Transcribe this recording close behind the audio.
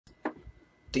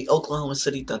The Oklahoma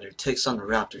City Thunder takes on the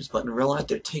Raptors, but in real life,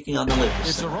 they're taking on the Lakers.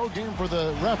 It's a road game for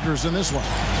the Raptors in this one.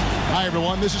 Hi,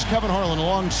 everyone. This is Kevin Harlan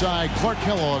alongside Clark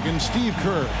Kellogg and Steve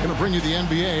Kerr. Going to bring you the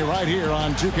NBA right here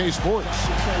on 2K Sports.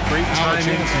 Great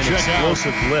timing and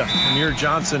explosive lift. Amir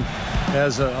Johnson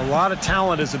has a lot of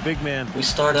talent as a big man. We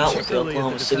start out with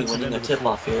Oklahoma City winning a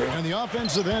tip-off here. And the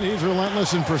offensive end, he's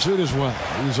relentless in pursuit as well.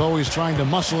 He's always trying to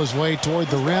muscle his way toward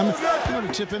the rim. To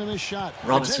tip into this shot.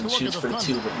 Robinson shoots for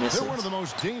two but misses.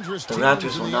 The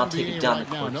Raptors will now take it down the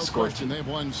court to score two. They've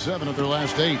won 7 of their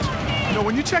last 8. You know,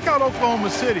 when you check out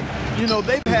Oklahoma City, you know,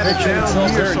 they've had a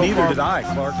down year so Neither far. did I,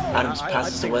 Clark. Adams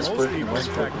passes to Westbrook, and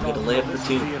Westbrook will get a layup for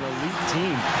two. An elite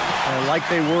team, like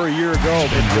they were a year ago.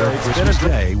 Enjoy Christmas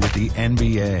Day with the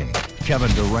NBA.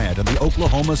 Kevin Durant and the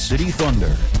Oklahoma City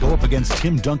Thunder go up against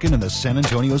Tim Duncan and the San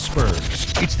Antonio Spurs.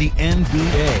 It's the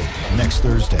NBA next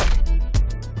Thursday.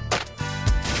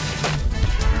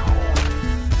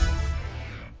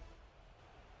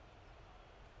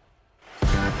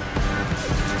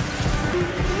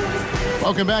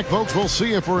 Welcome back, folks. We'll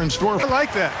see if we're in store. I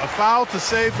like that. A foul to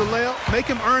save the layup. Make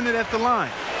him earn it at the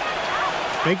line.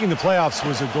 Making the playoffs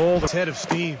was a goal. Head of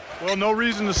steam. Well, no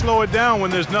reason to slow it down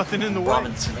when there's nothing in the way.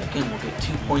 Robinson again will get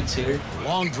 2 points here.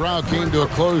 Long drought came to a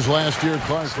close last year,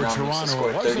 Clark, for Toronto.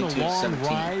 It wasn't a 32-17. long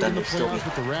ride in the Still playoffs,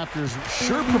 but the Raptors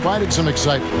sure provided some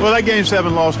excitement. Well, that Game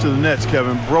 7 loss to the Nets,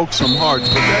 Kevin, broke some hearts,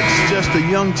 but that's just a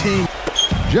young team.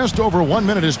 Just over 1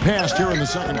 minute has passed here in the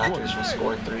second The quarter. Raptors will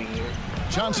score 3 here.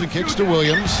 Johnson kicks to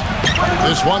Williams.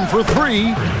 This one for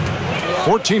 3.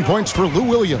 14 points for Lou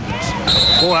Williams.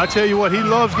 Boy, I tell you what, he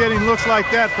loves getting looks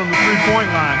like that from the three-point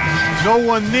line. No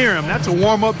one near him. That's a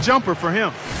warm-up jumper for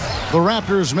him. The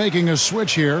Raptors making a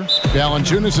switch here.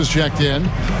 Valanciunas has checked in.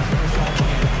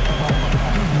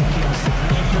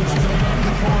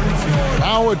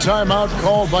 Now a timeout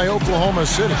called by Oklahoma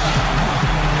City.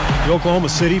 Oklahoma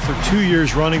City, for 2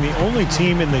 years running, the only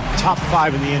team in the top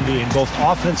 5 in the NBA in both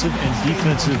offensive and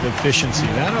defensive efficiency.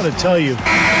 That ought to tell you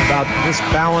about this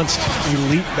balanced,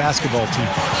 elite basketball team.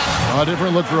 A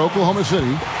different look for Oklahoma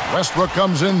City. Westbrook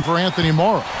comes in for Anthony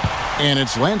Morrow. And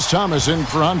it's Lance Thomas in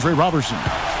for Andre Robertson.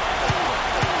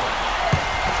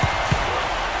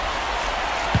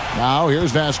 Now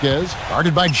here's Vasquez,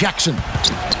 guarded by Jackson.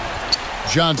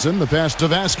 Johnson, the pass to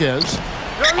Vasquez.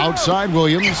 Outside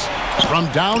Williams.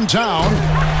 From downtown,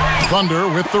 Thunder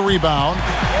with the rebound.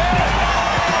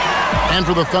 And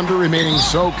for the Thunder remaining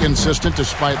so consistent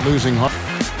despite losing heart.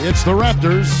 It's the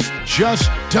Raptors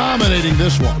just dominating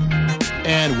this one.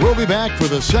 And we'll be back for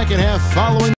the second half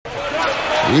following.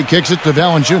 He kicks it to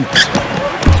Valanciunas.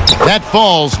 That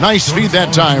falls. Nice feed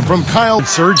that time from Kyle.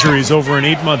 Surgeries over an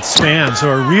 8-month span, so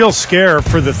a real scare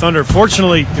for the Thunder.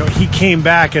 Fortunately, he came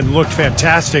back and looked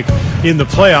fantastic in the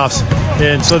playoffs,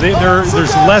 and so there's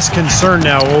less concern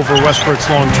now over Westbrook's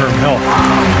long-term health.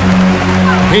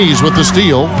 Hayes with the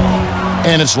steal,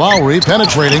 and it's Lowry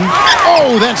penetrating.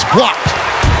 Oh, that's blocked.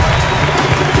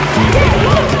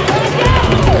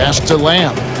 Pass to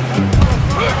Lamb,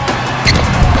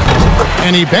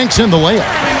 and he banks in the layup.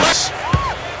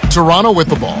 Toronto with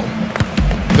the ball.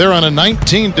 They're on a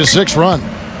 19-6 run.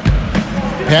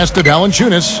 Pass to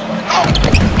Valanciunas.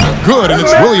 Good, and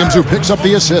it's Williams who picks up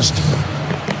the assist.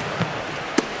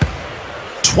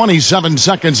 27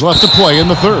 seconds left to play in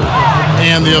the third.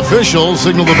 And the officials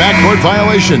signal the backcourt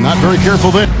violation. Not very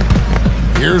careful there.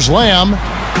 Here's Lamb.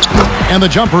 And the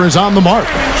jumper is on the mark.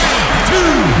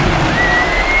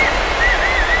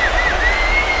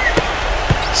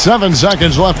 7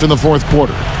 seconds left in the fourth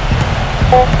quarter.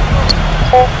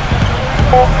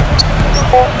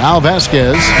 Now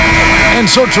Vasquez. And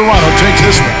so Toronto takes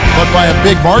this one, but by a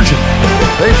big margin.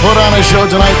 They put on a show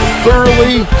tonight,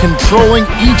 thoroughly controlling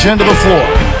each end of the floor.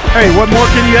 Hey, what more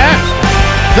can you ask?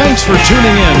 Thanks for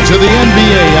tuning in to the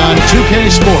NBA on 2K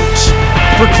Sports.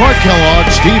 For Clark Kellogg,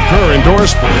 Steve Kerr, and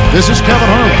Doris Burke, this is Kevin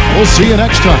Harlan. We'll see you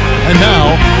next time. And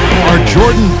now, our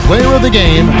Jordan Player of the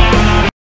Game,